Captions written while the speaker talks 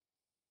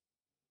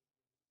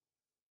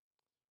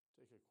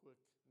quick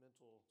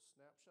mental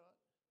snapshot.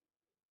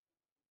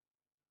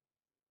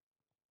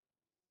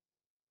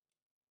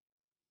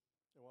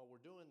 And while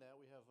we're doing that,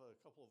 we have a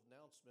couple of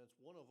announcements.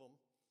 One of them,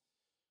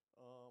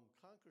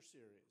 Conquer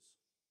series.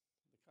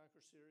 The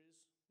Conquer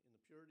series in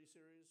the Purity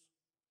series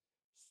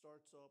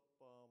starts up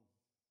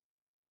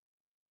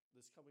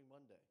this coming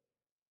Monday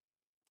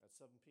at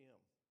 7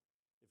 p.m.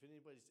 If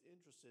anybody's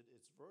interested,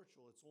 it's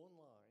virtual, it's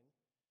online.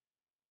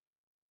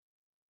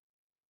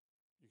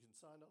 You can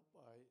sign up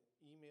by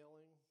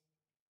emailing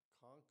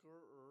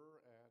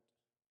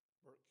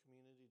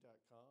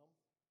conqueror@burtcommunity.com.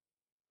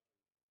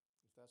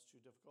 If that's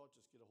too difficult,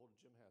 just get a hold of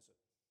Jim Hassett.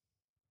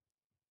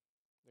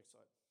 Next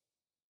slide.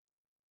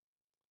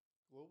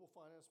 Global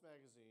Finance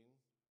Magazine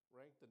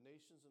ranked the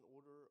nations in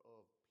order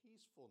of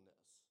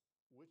peacefulness.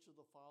 Which of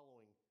the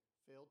following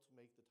failed to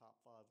make the top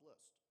 5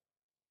 list?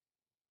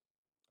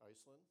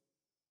 Iceland,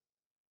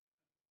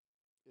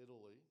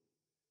 Italy,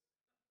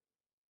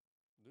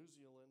 New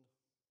Zealand,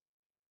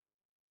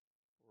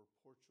 or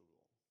Portugal?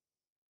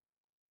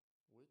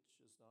 Which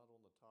is not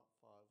on the top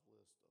 5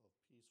 list of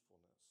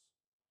peacefulness?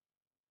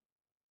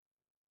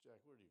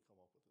 Jack, where do you come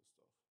up with this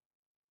stuff?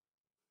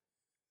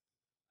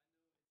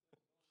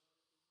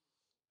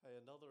 Hey,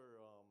 another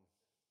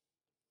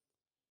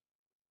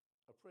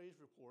a praise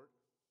report,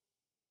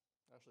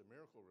 actually a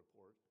miracle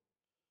report.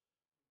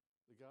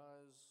 The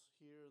guys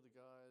here, the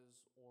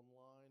guys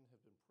online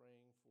have been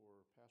praying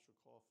for Pastor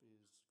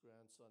Coffey's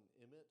grandson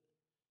Emmett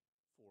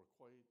for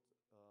quite,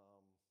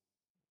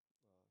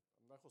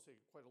 I'm not going to say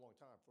quite a long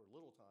time, for a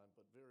little time,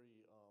 but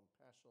very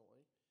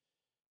passionately.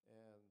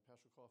 And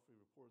Pastor Coffey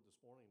reported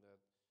this morning that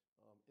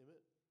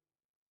Emmett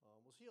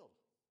was healed.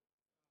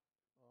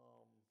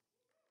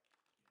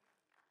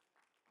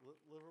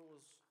 Liver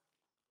was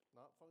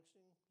not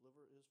functioning,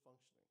 liver is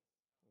functioning.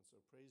 And so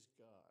praise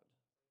God.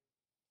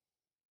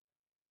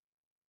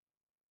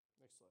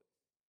 Next slide.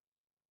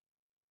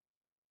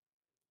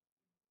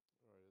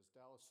 All right, as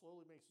Dallas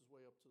slowly makes his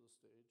way up to the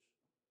stage.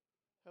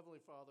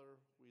 Heavenly Father,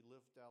 we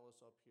lift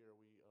Dallas up here.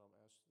 We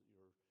ask that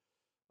you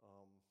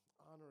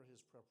honor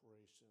his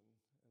preparation.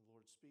 And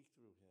Lord, speak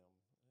through him.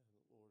 And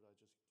Lord, I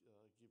just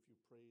give you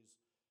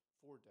praise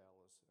for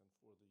Dallas and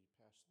for the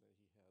passion that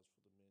he has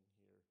for the men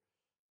here.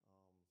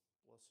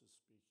 Bless his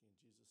speaking in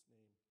Jesus'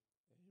 name.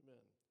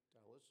 Amen.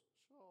 Dallas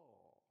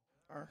Shaw.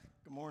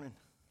 Good morning.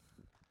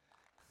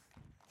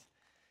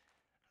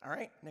 All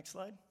right, next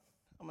slide.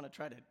 I'm going to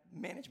try to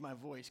manage my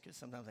voice because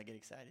sometimes I get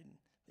excited and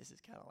this is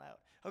kind of loud.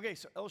 Okay,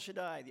 so El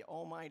Shaddai, the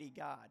Almighty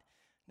God.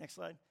 Next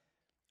slide.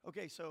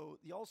 Okay, so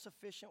the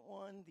all-sufficient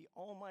one, the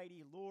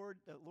Almighty Lord,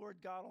 the Lord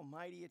God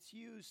Almighty.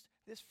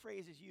 This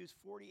phrase is used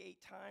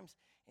 48 times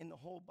in the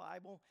whole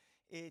Bible.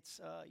 It's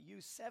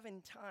used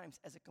 7 times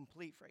as a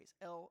complete phrase,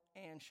 El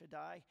and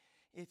Shaddai.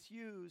 It's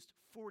used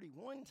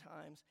 41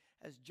 times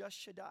as just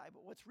Shaddai.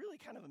 But what's really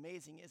kind of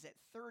amazing is that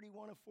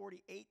 31 of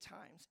 48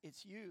 times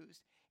it's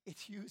used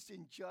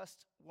in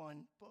just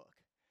one book,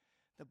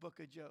 the book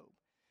of Job.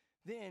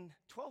 Then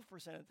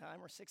 12% of the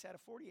time, or 6 out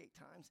of 48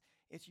 times,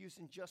 it's used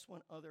in just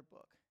one other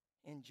book,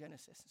 in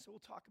Genesis. And so we'll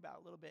talk about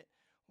a little bit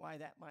why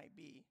that might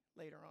be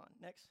later on.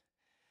 Next.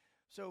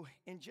 So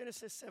in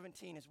Genesis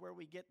 17 is where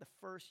we get the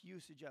first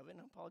usage of it.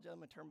 And I apologize, I'm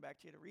going to turn back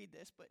to you to read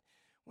this. But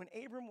when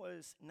Abram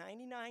was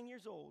 99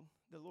 years old,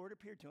 the Lord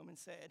appeared to him and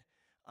said,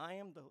 I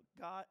am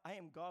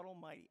God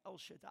Almighty, El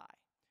Shaddai.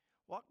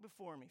 Walk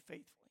before me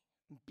faithfully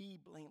and be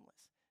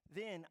blameless.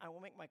 Then I will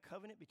make my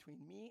covenant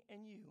between me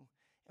and you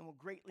and will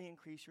greatly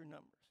increase your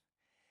numbers.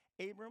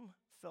 Abram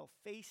fell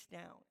face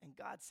down, and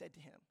God said to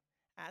him,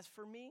 as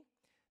for me,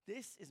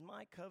 this is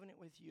my covenant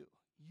with you.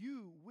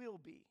 You will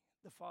be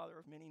the father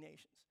of many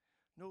nations.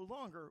 No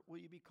longer will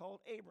you be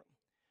called Abram.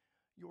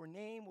 Your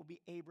name will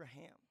be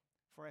Abraham,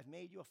 for I have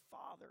made you a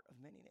father of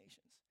many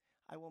nations.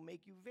 I will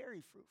make you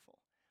very fruitful.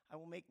 I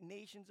will make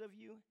nations of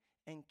you,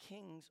 and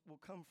kings will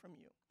come from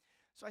you.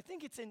 So I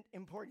think it's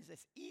important.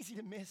 It's easy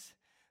to miss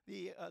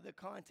the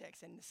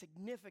context and the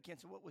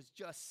significance of what was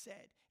just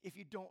said if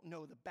you don't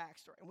know the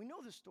backstory. And we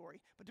know the story,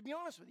 but to be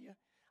honest with you,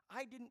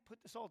 I didn't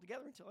put this all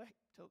together until I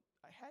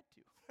had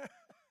to.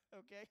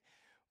 Okay?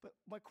 But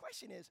my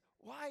question is,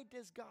 why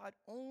does God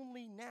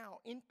only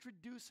now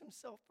introduce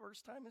himself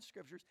first time in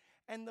scriptures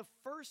and the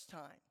first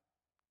time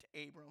to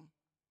Abram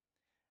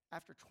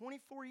after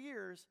 24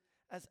 years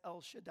as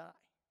El Shaddai?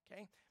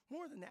 Okay?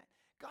 More than that,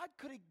 God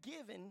could have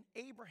given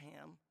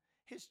Abraham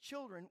his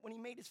children when he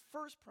made his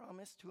first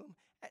promise to him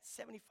at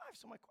 75.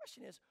 So my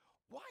question is,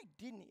 why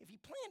didn't he? If he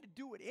planned to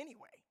do it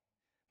anyway,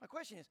 my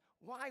question is,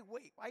 why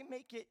wait? Why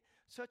make it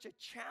such a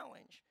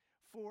challenge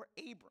for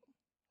Abram,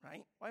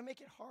 right? Why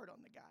make it hard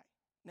on the guy?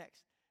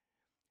 Next.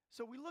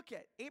 So we look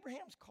at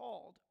Abram's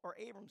called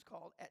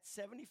at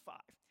 75.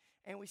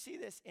 And we see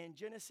this in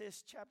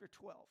Genesis chapter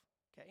 12,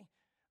 okay?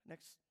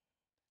 Next.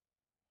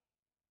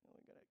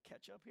 We got to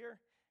catch up here.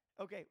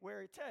 Okay,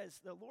 where it says,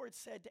 the Lord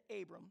said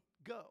to Abram,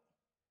 go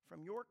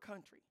from your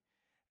country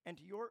and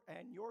to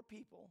your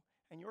people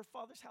and your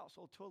father's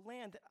household to a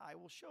land that I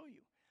will show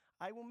you.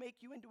 I will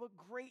make you into a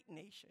great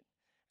nation,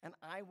 and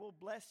I will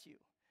bless you.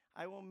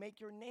 I will make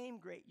your name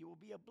great. You will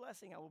be a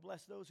blessing. I will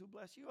bless those who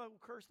bless you. I will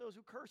curse those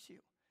who curse you.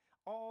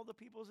 All the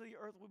peoples of the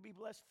earth will be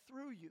blessed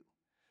through you.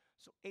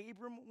 So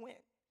Abram went,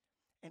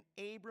 and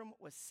Abram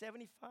was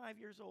 75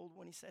 years old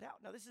when he set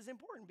out. Now, this is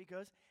important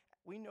because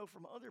we know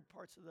from other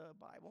parts of the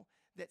Bible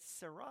that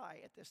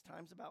Sarai at this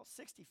time is about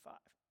 65.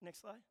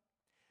 Next slide.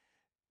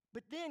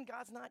 But then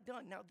God's not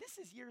done. Now, this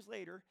is years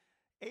later.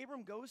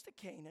 Abram goes to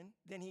Canaan,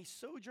 then he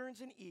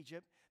sojourns in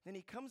Egypt, then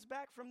he comes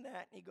back from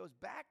that, and he goes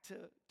back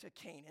to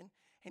Canaan,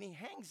 and he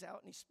hangs out,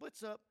 and he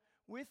splits up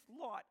with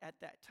Lot at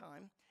that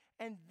time.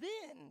 And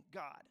then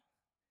God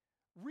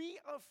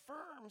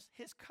reaffirms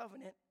his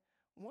covenant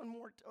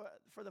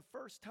for the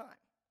first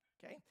time,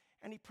 okay?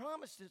 And he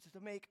promises to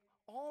make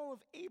all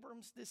of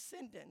Abram's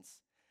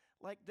descendants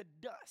like the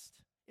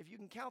dust. If you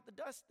can count the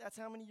dust, that's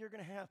how many you're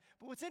going to have.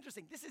 But what's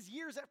interesting, this is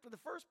years after the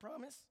first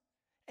promise,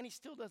 and he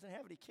still doesn't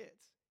have any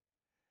kids.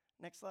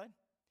 Next slide.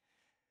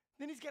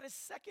 Then he's got a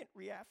second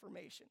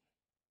reaffirmation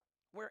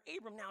where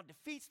Abram now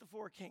defeats the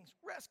four kings,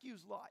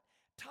 rescues Lot,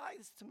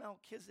 tithes to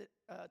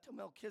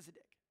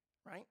Melchizedek,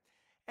 right?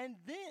 And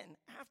then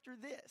after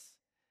this,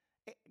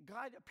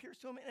 God appears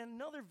to him in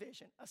another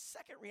vision, a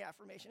second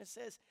reaffirmation. It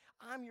says,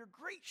 I'm your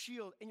great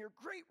shield and your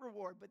great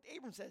reward. But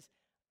Abram says,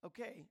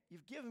 okay,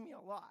 you've given me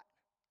a lot,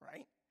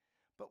 right?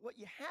 But what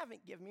you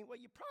haven't given me, what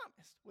you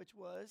promised, which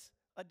was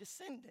a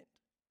descendant,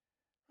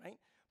 right?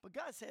 But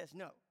God says,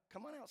 no,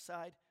 come on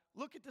outside.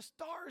 Look at the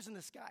stars in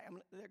the sky.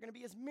 They're going to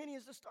be as many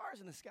as the stars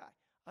in the sky.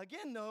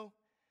 Again, though,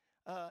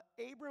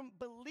 Abram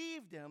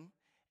believed him,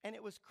 and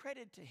it was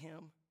credited to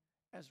him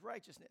as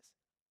righteousness.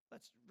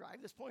 Let's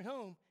drive this point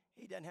home.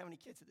 He doesn't have any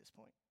kids at this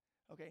point.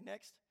 Okay,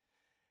 next.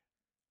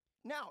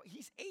 Now,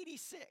 he's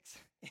 86.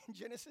 In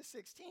Genesis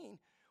 16,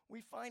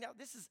 we find out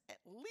this is at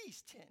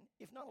least 10,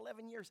 if not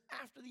 11 years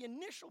after the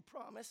initial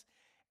promise,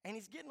 and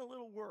he's getting a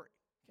little worried,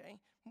 okay?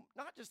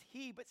 Not just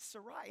he, but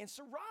Sarai. And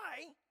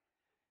Sarai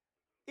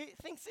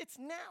thinks it's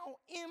now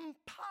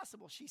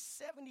impossible. She's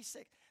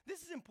 76.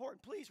 This is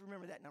important. Please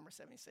remember that number,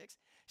 76.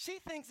 She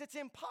thinks it's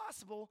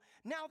impossible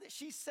now that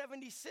she's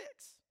 76.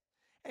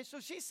 And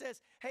so she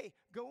says, hey,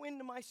 go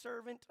into my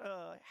servant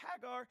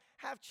Hagar,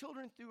 have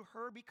children through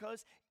her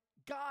because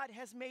God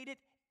has made it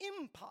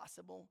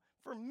impossible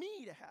for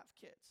me to have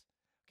kids.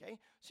 Okay?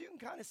 So you can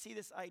kind of see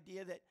this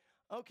idea that,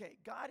 okay,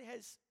 God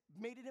has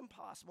made it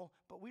impossible,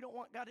 but we don't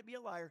want God to be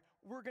a liar.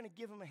 We're going to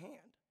give him a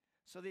hand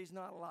so that he's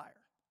not a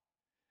liar.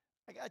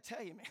 I got to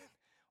tell you, man,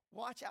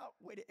 watch out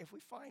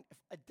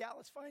if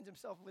Dallas finds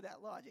himself with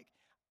that logic.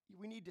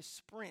 We need to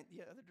sprint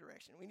the other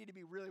direction. We need to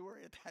be really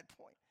worried at that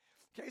point.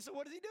 Okay, so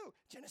what does he do?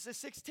 Genesis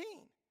 16.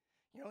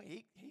 You know,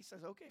 he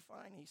says, okay,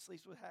 fine. He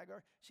sleeps with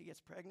Hagar. She gets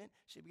pregnant.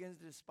 She begins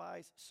to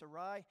despise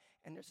Sarai.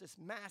 And there's this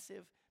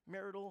massive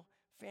marital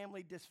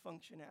family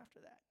dysfunction after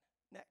that.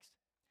 Next.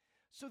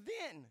 So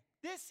then,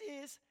 this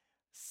is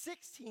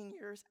 16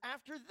 years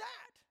after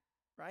that,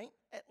 right?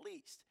 At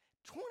least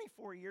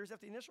 24 years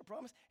after the initial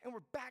promise. And we're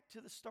back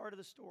to the start of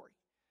the story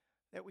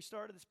that we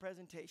started this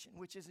presentation,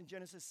 which is in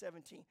Genesis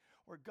 17,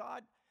 where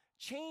God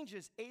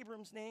changes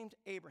Abram's name to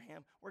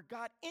Abraham, where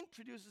God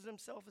introduces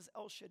himself as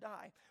El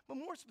Shaddai. But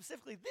more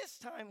specifically, this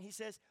time he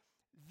says,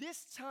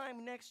 this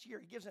time next year,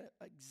 he gives an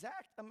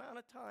exact amount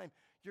of time.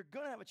 You're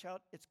going to have a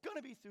child. It's going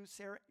to be through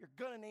Sarah. You're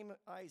going to name him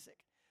Isaac.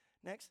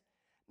 Next.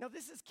 Now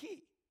this is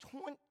key.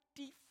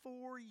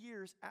 24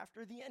 years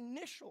after the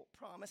initial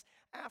promise,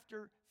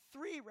 after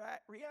 3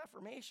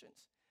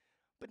 reaffirmations.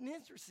 But an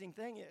interesting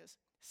thing is,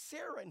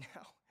 Sarah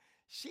now,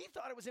 she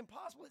thought it was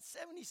impossible at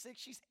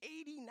 76. She's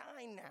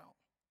 89 now.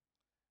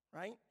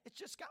 Right? It's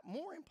just got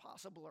more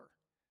impossibler,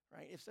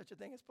 right? If such a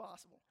thing is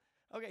possible.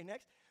 Okay,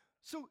 next.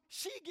 So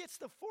she gets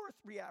the 4th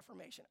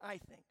reaffirmation, I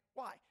think.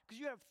 Why? Because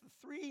you have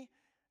three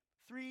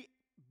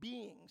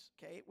beings,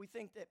 okay?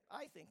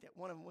 I think that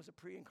one of them was a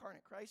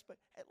pre-incarnate Christ, but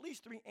at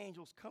least 3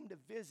 angels come to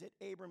visit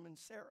Abraham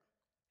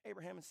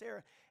and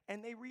Sarah,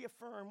 and they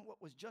reaffirm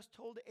what was just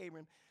told to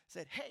Abram,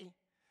 said, hey,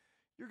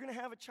 you're going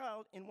to have a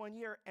child in 1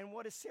 year, and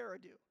what does Sarah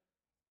do?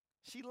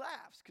 She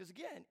laughs because,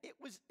 again, it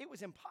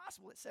was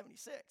impossible at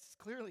 76. It's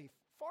clearly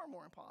far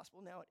more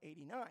impossible now at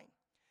 89.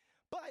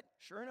 But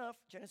sure enough,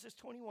 Genesis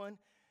 21,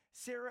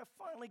 Sarah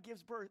finally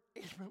gives birth.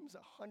 Abram's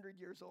 100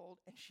 years old,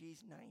 and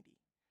she's 90.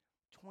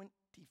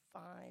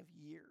 25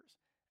 years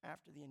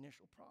after the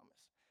initial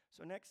promise.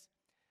 So next.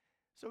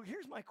 So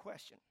here's my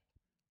question.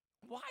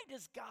 Why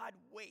does God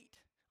wait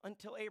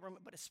until Abram,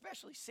 but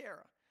especially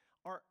Sarah,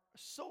 are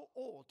so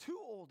old, too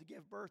old to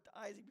give birth to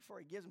Isaac before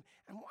he gives him?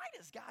 And why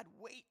does God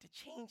wait to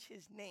change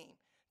his name,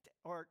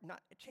 or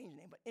not change his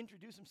name, but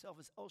introduce himself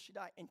as El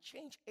Shaddai and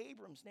change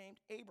Abram's name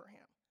to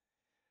Abraham?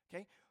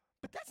 Okay,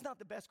 but that's not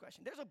the best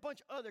question. There's a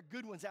bunch of other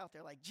good ones out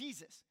there, like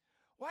Jesus.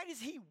 Why does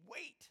he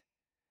wait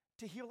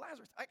to heal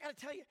Lazarus? I got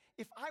to tell you,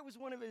 if I was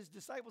one of his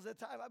disciples at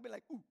the time, I'd be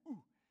like,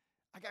 ooh,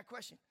 I got a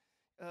question.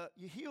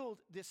 You healed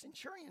this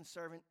centurion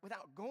servant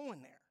without going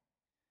there.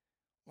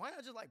 Why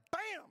not just like,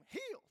 bam,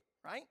 healed,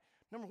 right?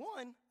 Number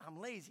 1, I'm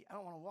lazy. I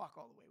don't want to walk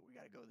all the way. We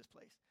got to go to this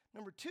place.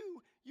 Number 2,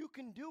 you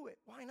can do it.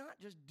 Why not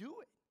just do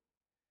it,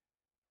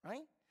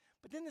 right?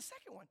 But then the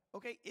second one,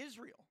 okay,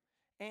 Israel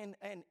and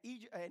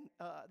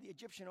the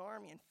Egyptian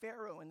army and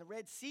Pharaoh and the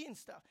Red Sea and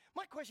stuff.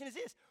 My question is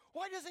this: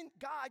 why doesn't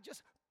God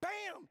just,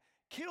 bam,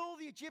 kill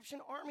the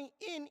Egyptian army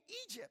in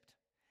Egypt?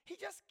 He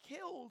just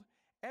killed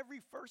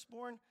every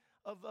firstborn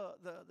of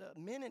the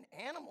men and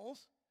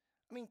animals.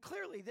 I mean,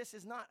 clearly this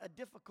is not a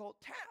difficult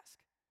task,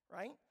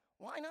 right?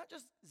 Why not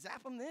just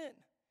zap them then?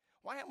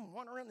 Why have them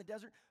wander around the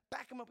desert,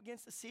 back them up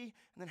against the sea,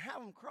 and then have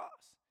them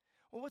cross?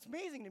 Well, what's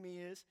amazing to me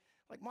is,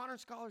 like, modern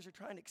scholars are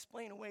trying to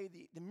explain away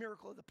the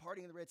miracle of the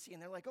parting of the Red Sea.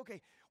 And they're like,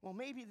 okay, well,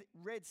 maybe the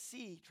Red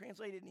Sea,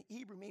 translated in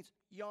Hebrew, means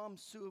Yam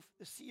Suf,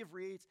 the Sea of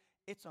Reeds.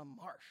 It's a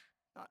marsh,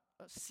 not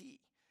a sea.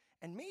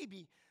 And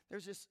maybe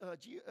there's this,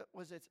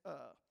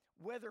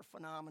 weather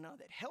phenomena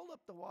that held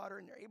up the water,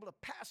 and they're able to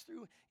pass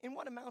through in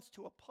what amounts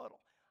to a puddle.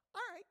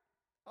 All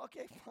right,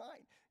 okay,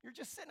 fine. You're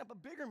just setting up a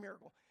bigger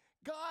miracle.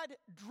 God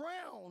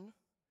drowned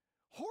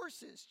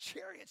horses,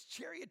 chariots,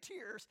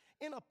 charioteers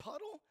in a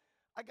puddle?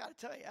 I got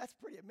to tell you, that's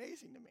pretty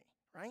amazing to me,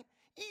 right?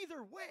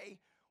 Either way,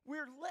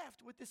 we're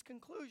left with this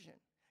conclusion.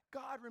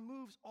 God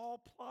removes all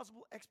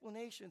plausible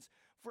explanations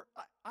for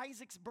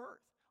Isaac's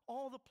birth,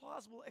 all the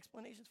plausible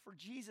explanations for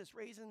Jesus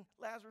raising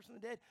Lazarus from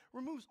the dead,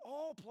 removes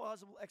all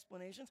plausible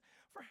explanations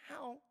for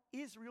how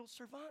Israel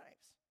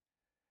survives.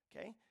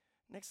 Okay,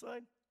 next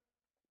slide.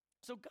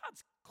 So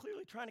God's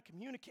clearly trying to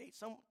communicate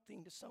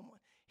something to someone,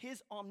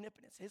 his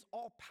omnipotence, his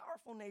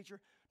all-powerful nature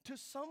to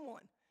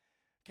someone.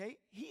 Okay,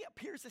 he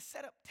appears to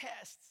set up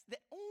tests that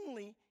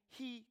only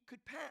he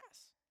could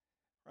pass,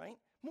 right?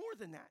 More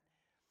than that,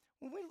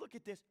 when we look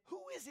at this, who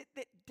is it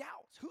that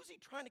doubts? Who's he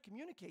trying to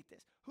communicate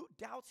this? Who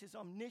doubts his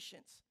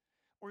omniscience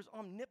or his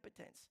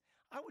omnipotence?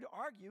 I would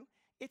argue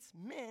it's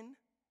men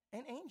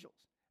and angels.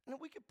 And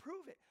we could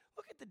prove it.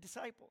 Look at the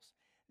disciples.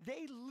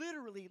 They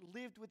literally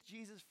lived with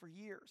Jesus for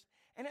years.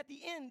 And at the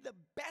end, the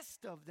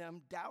best of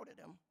them doubted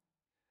him,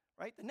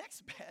 right? The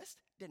next best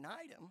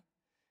denied him.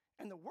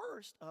 And the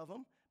worst of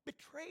them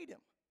betrayed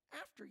him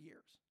after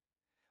years.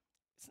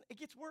 It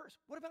gets worse.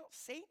 What about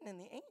Satan and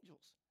the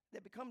angels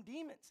that become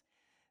demons?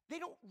 They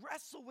don't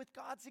wrestle with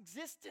God's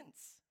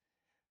existence.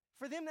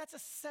 For them, that's a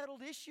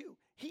settled issue.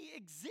 He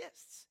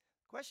exists.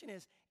 The question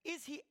is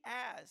he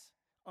as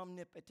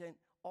omnipotent,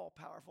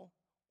 all-powerful,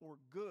 or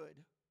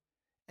good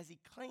as he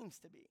claims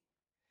to be?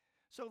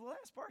 So the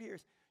last part here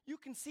is you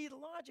can see the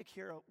logic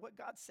here of what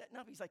God's setting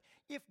up. He's like,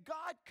 if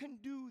God can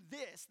do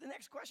this, the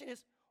next question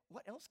is,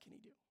 what else can he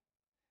do?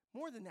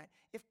 More than that,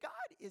 if God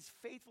is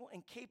faithful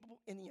and capable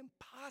in the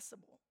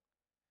impossible,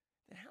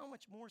 then how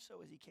much more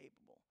so is he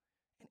capable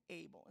and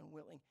able and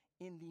willing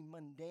in the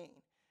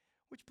mundane?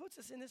 Which puts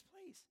us in this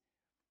place.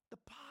 The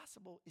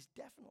possible is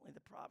definitely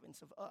the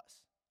province of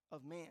us,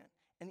 of man.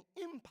 And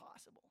the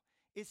impossible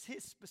is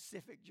his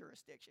specific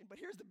jurisdiction. But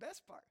here's the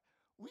best part.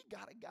 We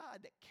got a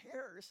God that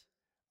cares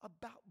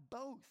about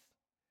both,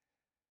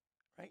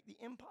 right? The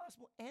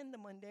impossible and the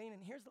mundane.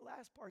 And here's the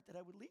last part that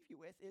I would leave you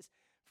with is,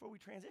 before we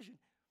transition,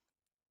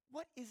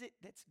 what is it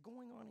that's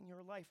going on in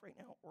your life right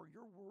now or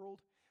your world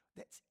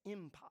that's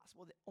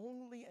impossible, that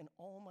only an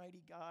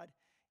almighty God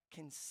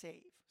can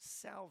save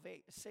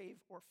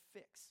or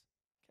fix,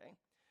 okay?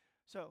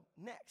 So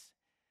next,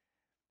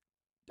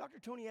 Dr.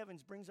 Tony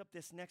Evans brings up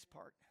this next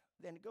part.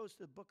 Then it goes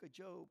to the book of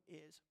Job,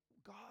 is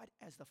God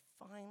as the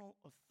final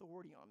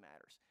authority on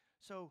matters.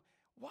 So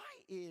why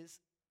is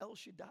El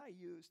Shaddai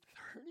used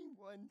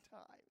 31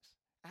 times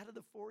out of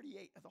the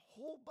 48 of the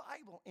whole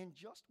Bible in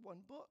just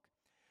one book?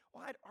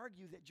 Well, I'd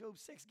argue that Job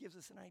 6 gives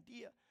us an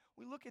idea.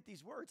 We look at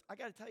these words. I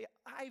got to tell you,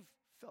 I've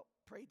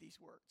prayed these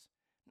words,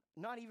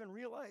 not even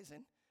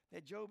realizing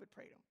that Job had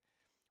prayed them.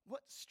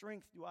 What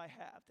strength do I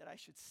have that I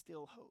should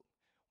still hope?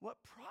 What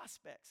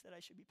prospects that I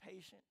should be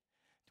patient?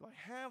 Do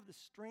I have the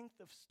strength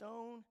of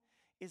stone?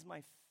 Is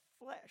my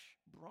flesh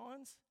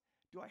bronze?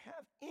 Do I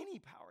have any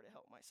power to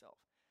help myself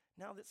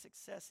now that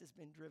success has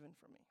been driven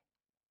from me?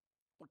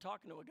 We're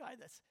talking to a guy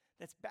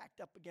that's backed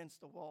up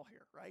against the wall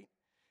here, right?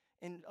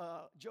 In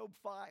Job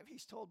 5,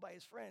 he's told by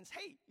his friends,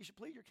 hey, you should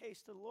plead your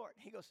case to the Lord.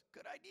 He goes,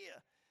 good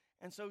idea.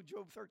 And so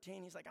Job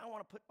 13, he's like, I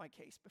want to put my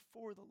case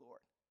before the Lord.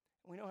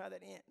 And we know how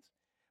that ends.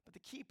 But the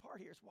key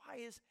part here is, why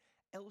is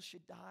El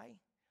Shaddai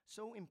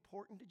so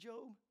important to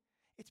Job?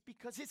 It's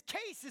because his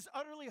case is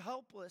utterly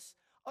hopeless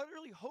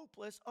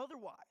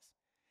otherwise.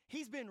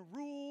 He's been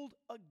ruled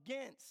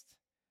against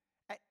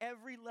at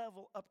every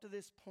level up to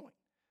this point.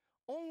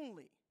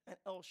 Only an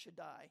El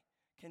Shaddai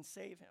can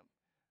save him.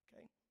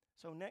 Okay,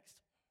 so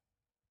next.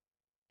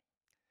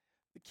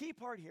 The key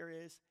part here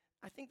is,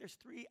 I think there's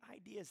three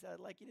ideas that I'd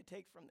like you to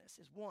take from this.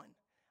 Is one,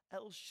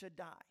 El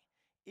Shaddai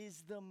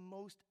is the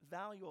most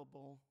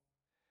valuable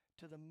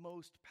to the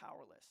most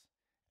powerless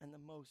and the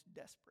most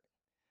desperate.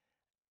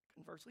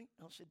 Conversely,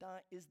 El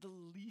Shaddai is the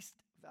least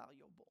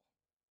valuable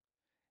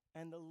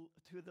and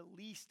to the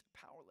least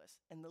powerless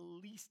and the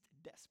least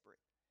desperate.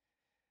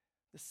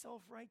 The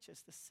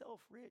self-righteous, the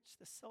self-rich,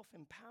 the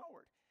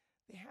self-empowered,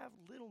 they have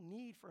little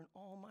need for an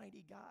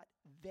almighty God.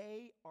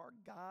 They are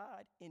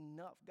God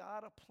enough,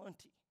 God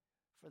aplenty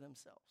for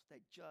themselves.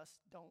 They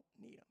just don't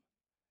need him.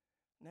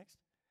 Next.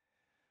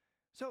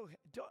 So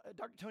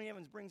Dr. Tony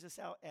Evans brings us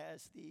out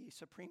as the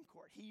Supreme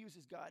Court. He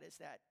uses God as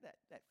that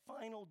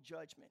final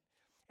judgment.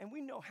 And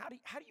we know, how do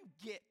you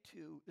get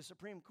to the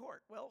Supreme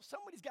Court? Well,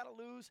 somebody's got to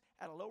lose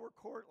at a lower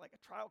court, like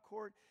a trial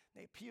court.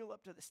 They appeal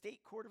up to the state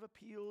court of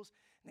appeals,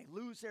 and they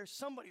lose there.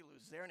 Somebody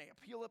loses there, and they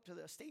appeal up to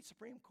the state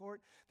Supreme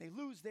Court. They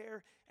lose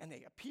there, and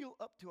they appeal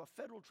up to a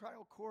federal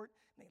trial court,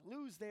 and they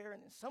lose there,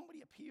 and then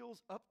somebody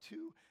appeals up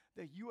to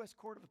the U.S.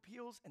 Court of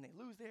Appeals, and they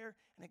lose there,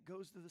 and it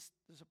goes to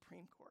the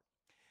Supreme Court.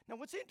 Now,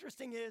 what's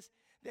interesting is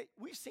that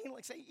we've seen,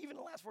 like, say, even in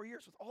the last 4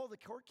 years with all the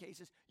court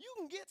cases, you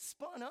can get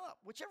spun up,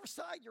 whichever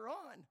side you're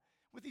on,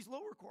 with these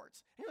lower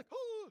courts. And you're like,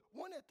 oh,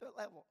 one at that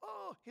level.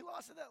 Oh, he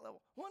lost at that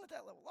level. One at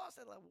that level, lost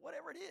at that level,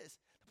 whatever it is.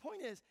 The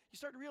point is, you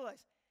start to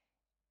realize,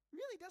 it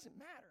really doesn't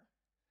matter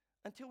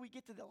until we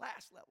get to the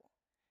last level.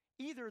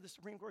 Either the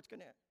Supreme Court's going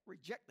to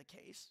reject the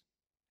case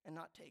and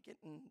not take it,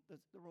 and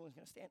the ruling's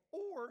going to stand,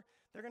 or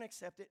they're going to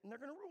accept it, and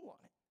they're going to rule on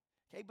it.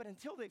 Okay, but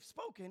until they've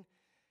spoken,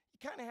 you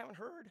kind of haven't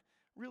heard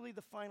really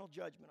the final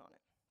judgment on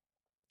it.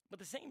 But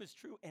the same is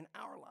true in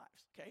our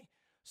lives, okay?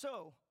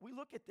 So we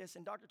look at this,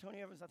 and Dr.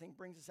 Tony Evans, I think,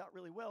 brings this out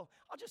really well.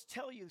 I'll just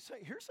tell you, so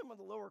here's some of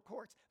the lower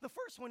courts. The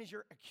first one is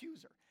your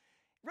accuser.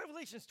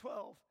 Revelations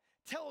 12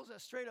 tells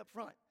us straight up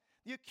front,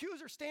 the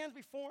accuser stands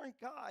before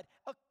God,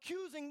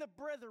 accusing the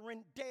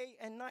brethren day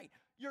and night.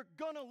 You're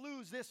going to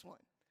lose this one.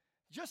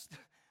 Just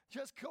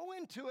go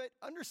into it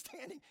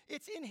understanding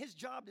it's in his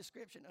job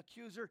description.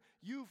 Accuser,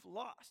 you've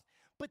lost.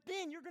 But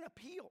then you're going to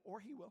appeal, or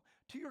he will,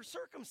 to your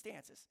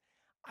circumstances.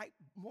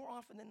 More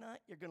often than not,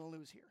 you're going to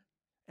lose here.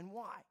 And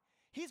why?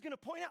 He's going to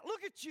point out,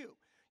 look at you.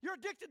 You're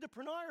addicted to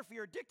pornography.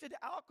 You're addicted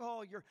to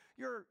alcohol.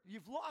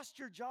 You've lost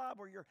your job,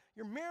 or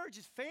your marriage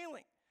is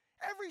failing.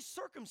 Every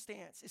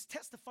circumstance is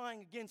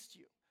testifying against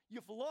you.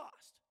 You've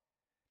lost.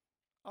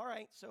 All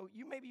right, so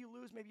maybe you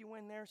lose, maybe you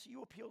win there, so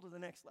you appeal to the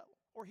next level,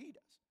 or he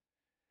does.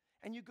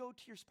 And you go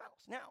to your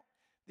spouse. Now,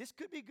 this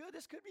could be good,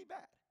 this could be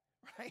bad,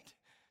 right?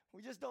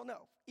 We just don't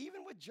know.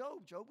 Even with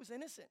Job was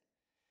innocent.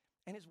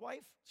 And his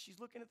wife, she's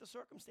looking at the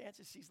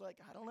circumstances. She's like,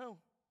 I don't know,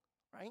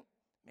 right?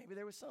 Maybe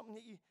there was something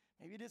maybe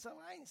you did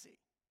something I didn't see.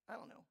 I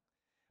don't know.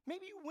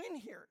 Maybe you win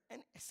here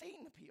and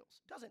Satan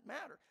appeals. Doesn't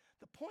matter.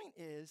 The point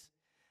is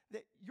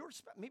that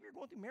maybe you're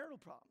going through marital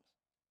problems,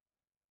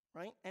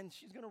 right? And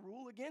she's going to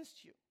rule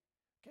against you,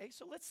 okay?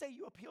 So let's say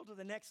you appeal to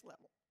the next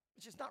level,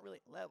 which is not really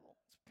a level.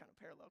 It's kind of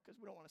parallel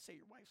because we don't want to say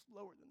your wife's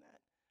lower than that,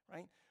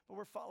 right? But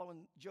we're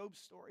following Job's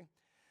story.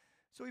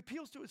 So he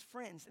appeals to his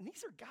friends, and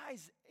these are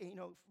guys,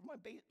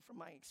 from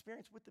my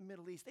experience with the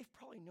Middle East, they've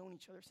probably known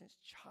each other since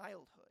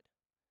childhood.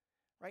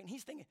 Right? And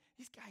he's thinking,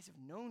 these guys have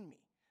known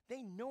me.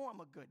 They know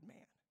I'm a good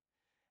man.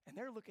 And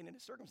they're looking at the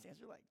circumstance.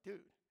 They're like,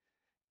 dude,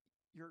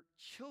 your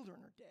children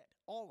are dead.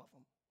 All of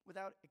them,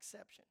 without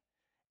exception.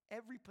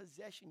 Every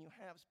possession you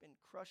have has been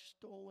crushed,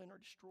 stolen, or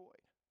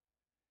destroyed.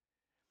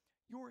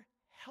 Your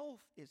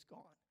health is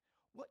gone.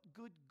 What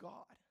good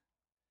God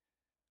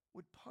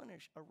would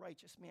punish a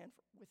righteous man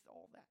with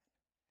all that?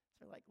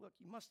 So they're like, look,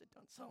 you must have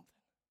done something.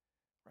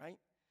 Right?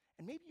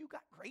 And maybe you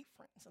got great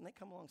friends, and they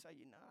come alongside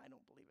you. Nah, I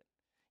don't believe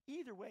it.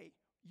 Either way,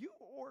 you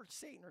or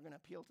Satan are going to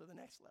appeal to the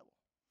next level.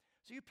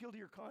 So you appeal to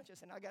your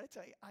conscience, and I got to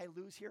tell you, I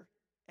lose here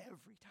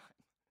every time.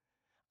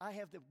 I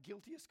have the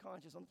guiltiest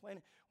conscience on the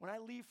planet. When I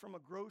leave from a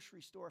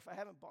grocery store, if I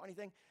haven't bought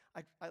anything,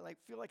 I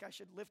feel like I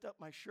should lift up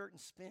my shirt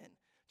and spin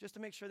just to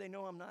make sure they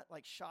know I'm not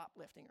like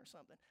shoplifting or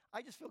something.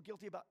 I just feel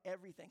guilty about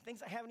everything.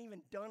 Things I haven't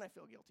even done, I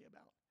feel guilty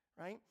about,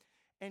 right?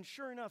 And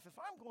sure enough, if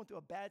I'm going through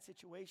a bad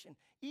situation,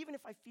 even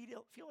if I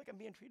feel like I'm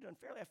being treated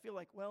unfairly, I feel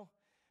like, well,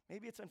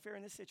 maybe it's unfair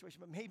in this situation,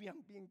 but maybe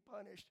I'm being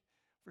punished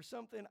for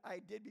something I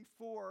did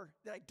before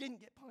that I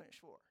didn't get punished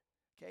for,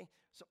 okay?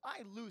 So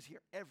I lose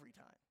here every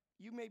time.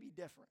 You may be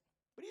different.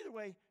 But either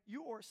way,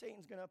 you or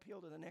Satan's going to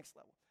appeal to the next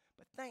level.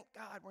 But thank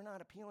God we're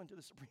not appealing to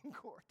the Supreme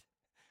Court.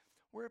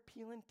 We're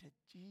appealing to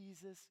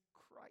Jesus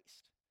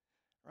Christ,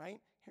 right?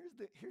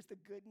 Here's the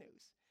good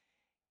news.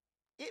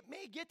 It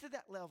may get to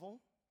that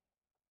level,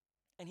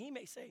 and he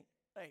may say,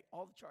 hey,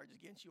 all the charges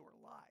against you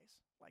are lies,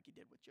 like he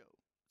did with Job.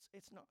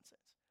 It's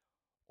nonsense.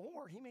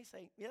 Or he may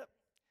say, yep,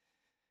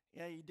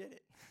 yeah, you did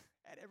it.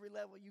 At every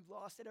level, you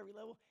lost at every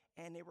level,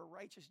 and they were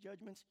righteous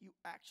judgments. You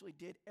actually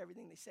did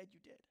everything they said you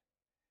did.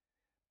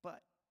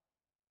 But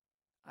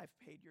I've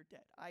paid your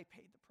debt. I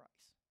paid the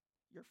price.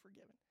 You're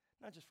forgiven.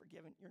 Not just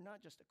forgiven, you're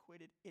not just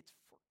acquitted, it's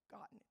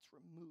forgotten. It's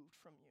removed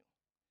from you.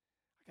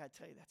 I got to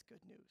tell you, that's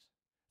good news.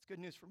 It's good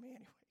news for me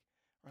anyway,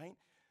 right?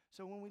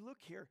 So when we look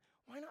here,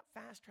 why not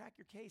fast track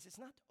your case? It's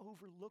not to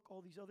overlook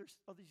all these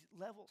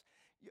levels.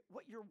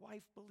 What your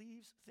wife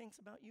believes,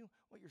 thinks about you,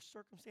 what your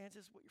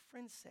circumstances, what your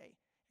friends say,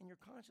 and your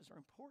conscience are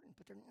important,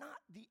 but they're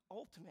not the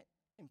ultimate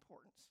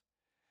importance.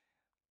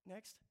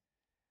 Next.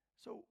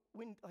 So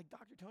when, like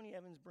Dr. Tony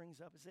Evans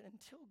brings up, is that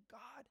until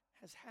God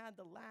has had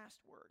the last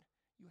word,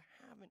 you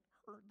haven't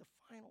heard the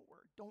final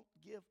word. Don't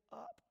give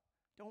up.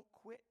 Don't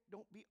quit.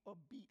 Don't be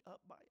beat up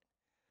by it.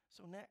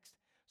 So next.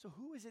 So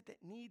who is it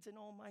that needs an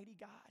almighty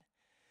God?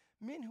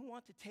 Men who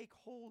want to take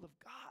hold of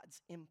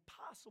God's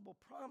impossible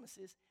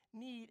promises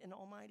need an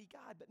almighty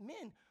God. But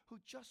men who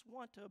just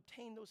want to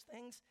obtain those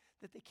things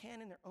that they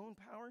can in their own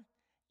power,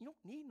 you don't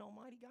need an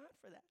almighty God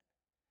for that.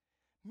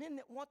 Men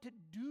that want to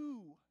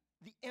do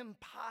the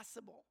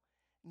impossible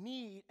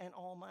need an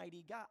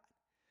almighty God.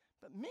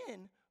 But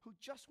men who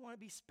just want to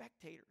be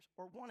spectators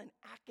or want an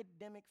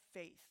academic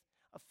faith,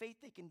 a faith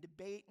they can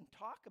debate and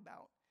talk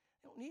about,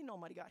 they don't need an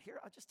almighty God. Here,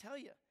 I'll just tell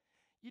you,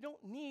 you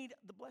don't need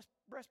the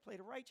breastplate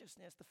of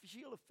righteousness, the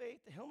shield of faith,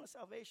 the helmet of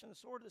salvation, the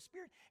sword of the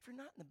Spirit if you're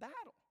not in the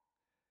battle.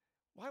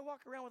 Why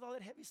walk around with all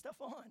that heavy stuff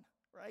on,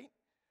 right?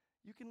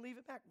 You can leave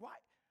it back. Why?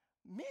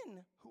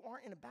 Men who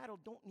aren't in a battle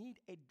don't need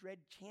a dread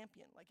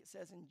champion, like it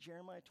says in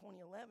Jeremiah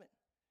 20:11.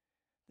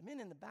 The men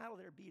in the battle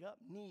that are beat up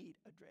need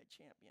a dread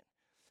champion.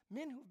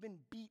 Men who've been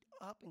beat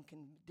up and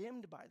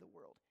condemned by the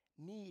world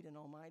need an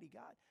almighty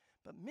God.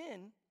 But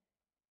men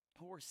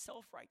who are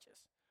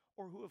self-righteous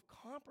or who have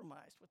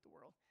compromised with the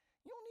world,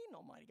 you don't need an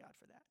almighty God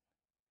for that,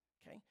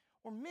 okay?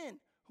 Or men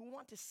who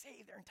want to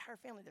save their entire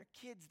family, their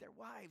kids, their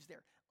wives,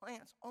 their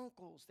aunts,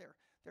 uncles, their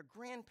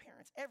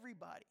grandparents,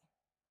 everybody,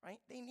 right?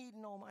 They need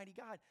an almighty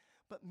God.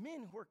 But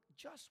men who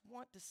just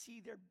want to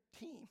see their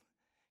team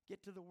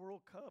get to the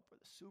World Cup or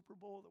the Super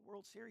Bowl, the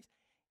World Series,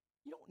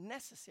 you don't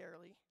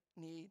necessarily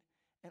need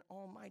an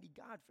almighty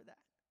God for that.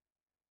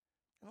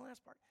 And the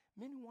last part,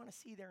 men who want to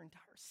see their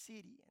entire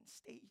city and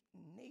state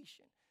and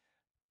nation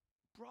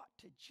brought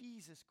to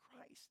Jesus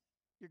Christ,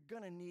 you're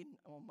going to need an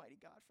almighty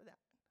God for that.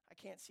 I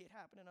can't see it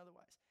happening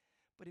otherwise.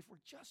 But if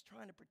we're just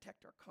trying to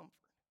protect our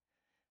comfort,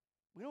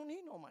 we don't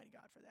need an almighty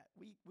God for that.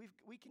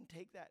 We can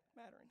take that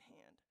matter in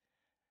hand.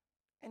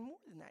 And more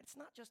than that, it's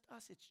not just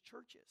us, it's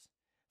churches.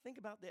 Think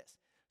about this.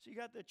 So you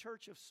got the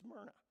church of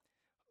Smyrna.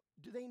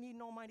 Do they need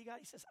an almighty God?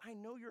 He says, I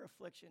know your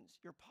afflictions,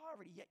 your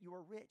poverty, yet you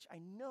are rich. I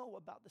know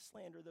about the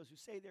slander of those who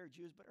say they're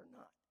Jews but are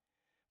not,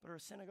 but are a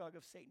synagogue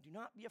of Satan. Do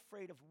not be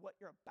afraid of what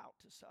you're about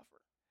to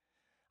suffer.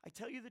 I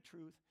tell you the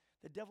truth,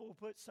 the devil will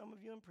put some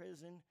of you in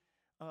prison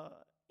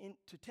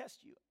to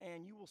test you,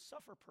 and you will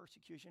suffer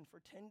persecution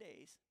for 10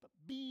 days, but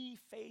be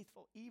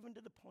faithful even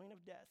to the point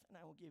of death, and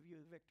I will give you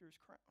the victor's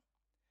crown.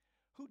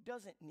 Who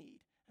doesn't need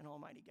an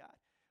almighty God?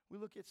 We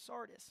look at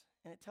Sardis,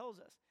 and it tells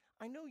us,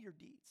 I know your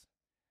deeds.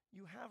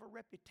 You have a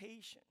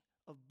reputation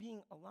of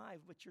being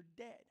alive, but you're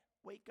dead.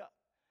 Wake up,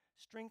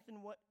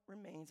 strengthen what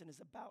remains and is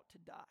about to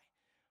die,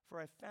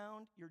 for I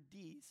found your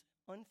deeds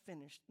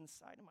unfinished in the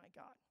sight of my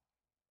God.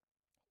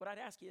 What I'd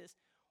ask you is,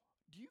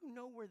 do you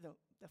know where the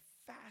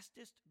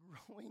fastest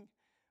growing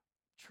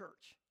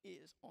church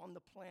is on the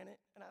planet?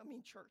 And I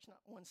mean church,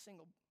 not one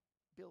single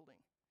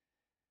building.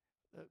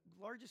 The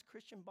largest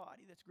Christian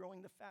body that's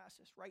growing the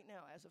fastest right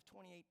now as of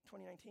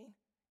 2019 is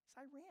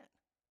Iran.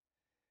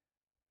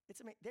 It's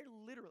amazing. They're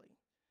literally,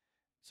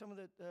 some of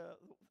the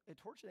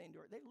torture they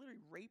endure, they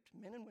literally raped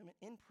men and women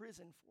in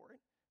prison for it,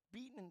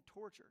 beaten and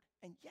tortured,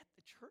 and yet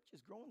the church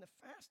is growing the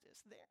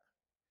fastest there.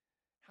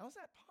 How is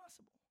that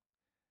possible?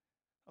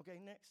 Okay,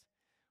 next.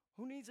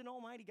 Who needs an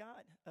almighty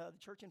God?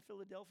 The church in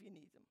Philadelphia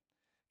needs him.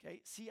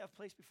 Okay, see, I've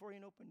placed before you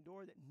an open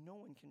door that no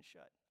one can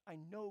shut. I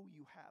know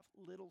you have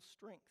little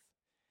strength,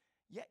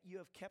 yet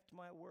you have kept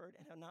my word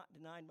and have not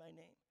denied my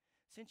name.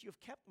 Since you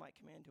have kept my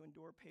command to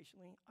endure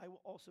patiently, I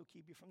will also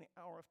keep you from the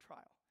hour of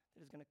trial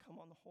that is going to come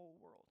on the whole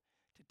world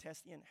to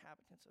test the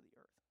inhabitants of the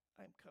earth.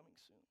 I am coming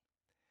soon.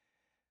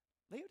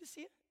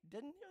 Laodicea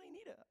didn't really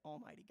need an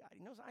almighty God.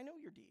 He knows, I know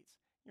your deeds.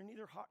 You're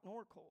neither hot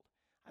nor cold.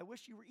 I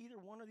wish you were either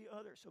one or the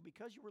other. So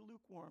because you were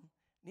lukewarm,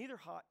 neither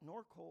hot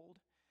nor cold,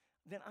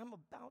 then I'm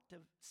about to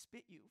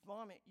spit you,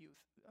 vomit you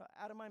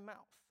out of my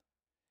mouth.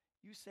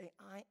 You say,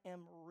 I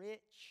am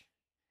rich,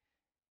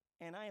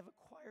 and I have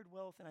acquired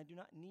wealth, and I do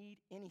not need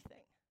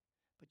anything.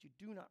 But you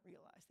do not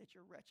realize that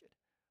you're wretched,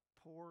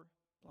 poor,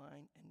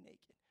 blind, and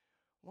naked.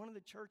 One of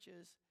the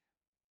churches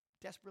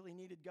desperately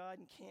needed God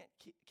and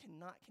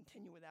cannot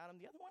continue without him.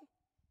 The other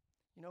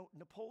one,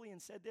 Napoleon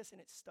said this, and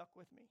it stuck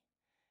with me.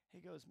 He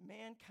goes,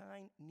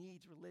 mankind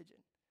needs religion.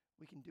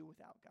 We can do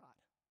without God.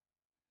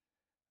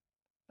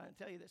 I'll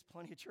tell you, there's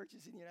plenty of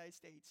churches in the United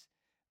States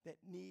that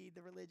need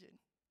the religion,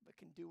 but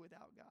can do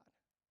without God,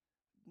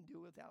 can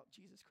do without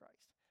Jesus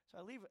Christ. So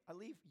I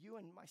leave you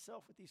and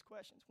myself with these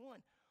questions.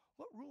 One,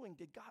 what ruling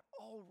did God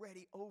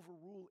already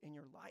overrule in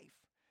your life?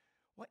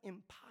 What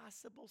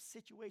impossible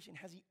situation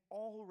has he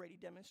already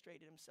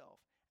demonstrated himself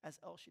as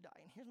El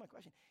Shaddai? And here's my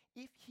question.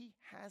 If he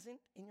hasn't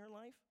in your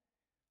life,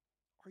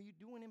 are you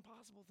doing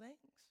impossible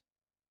things?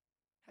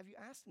 Have you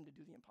asked him to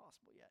do the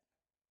impossible yet?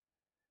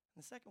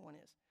 And the second one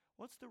is,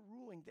 what's the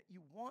ruling that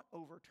you want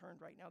overturned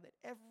right now that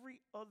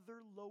every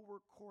other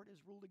lower court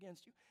has ruled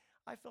against you?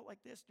 I felt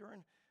like this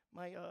during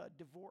my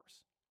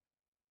divorce.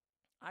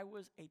 I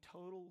was a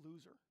total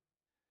loser,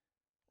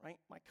 right?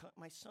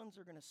 My sons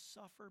are going to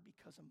suffer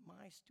because of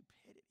my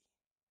stupidity.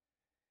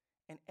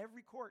 And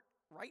every court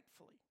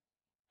rightfully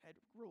had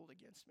ruled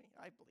against me,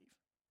 I believe.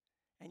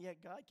 And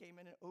yet God came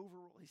in and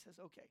overruled. He says,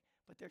 okay,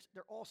 but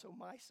they're also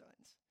my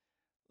sons.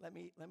 Let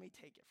me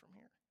take it from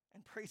here.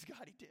 And praise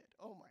God he did.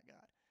 Oh my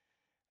God.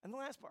 And the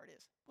last part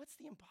is, what's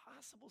the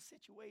impossible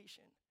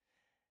situation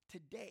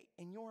today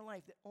in your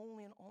life that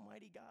only an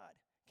almighty God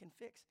can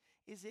fix?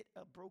 Is it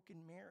a broken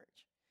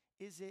marriage?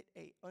 Is it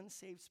an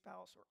unsaved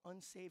spouse or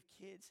unsaved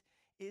kids?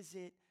 Is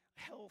it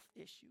a health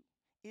issue?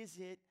 Is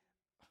it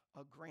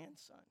a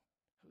grandson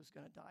who's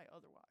going to die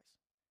otherwise?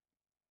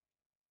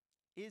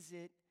 Is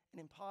it an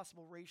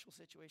impossible racial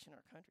situation in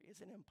our country? Is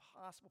it an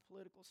impossible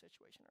political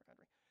situation in our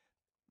country?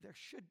 There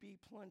should be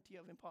plenty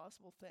of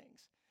impossible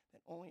things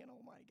that only an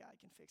almighty God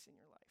can fix in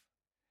your life.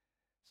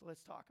 So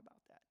let's talk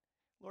about that.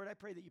 Lord, I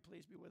pray that you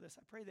please be with us.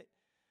 I pray that,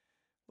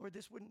 Lord,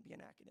 this wouldn't be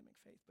an academic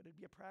faith, but it'd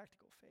be a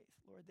practical faith.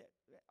 Lord, that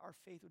our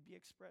faith would be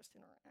expressed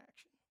in our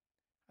action.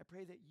 I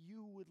pray that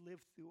you would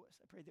live through us.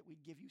 I pray that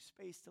we'd give you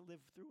space to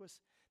live through us,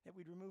 that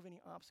we'd remove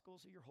any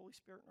obstacles of your Holy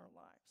Spirit in our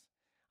lives.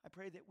 I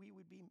pray that we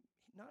would be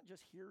not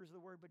just hearers of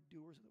the word, but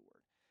doers of the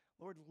word.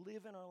 Lord,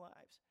 live in our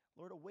lives.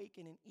 Lord,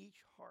 awaken in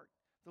each heart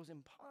those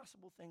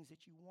impossible things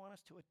that you want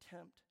us to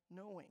attempt,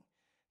 knowing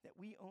that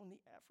we own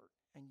the effort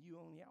and you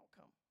own the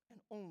outcome,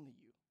 and only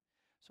you.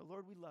 So,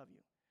 Lord, we love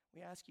you.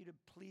 We ask you to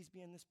please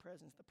be in this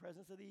presence, the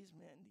presence of these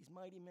men, these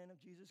mighty men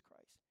of Jesus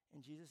Christ.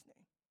 In Jesus'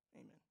 name,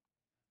 amen.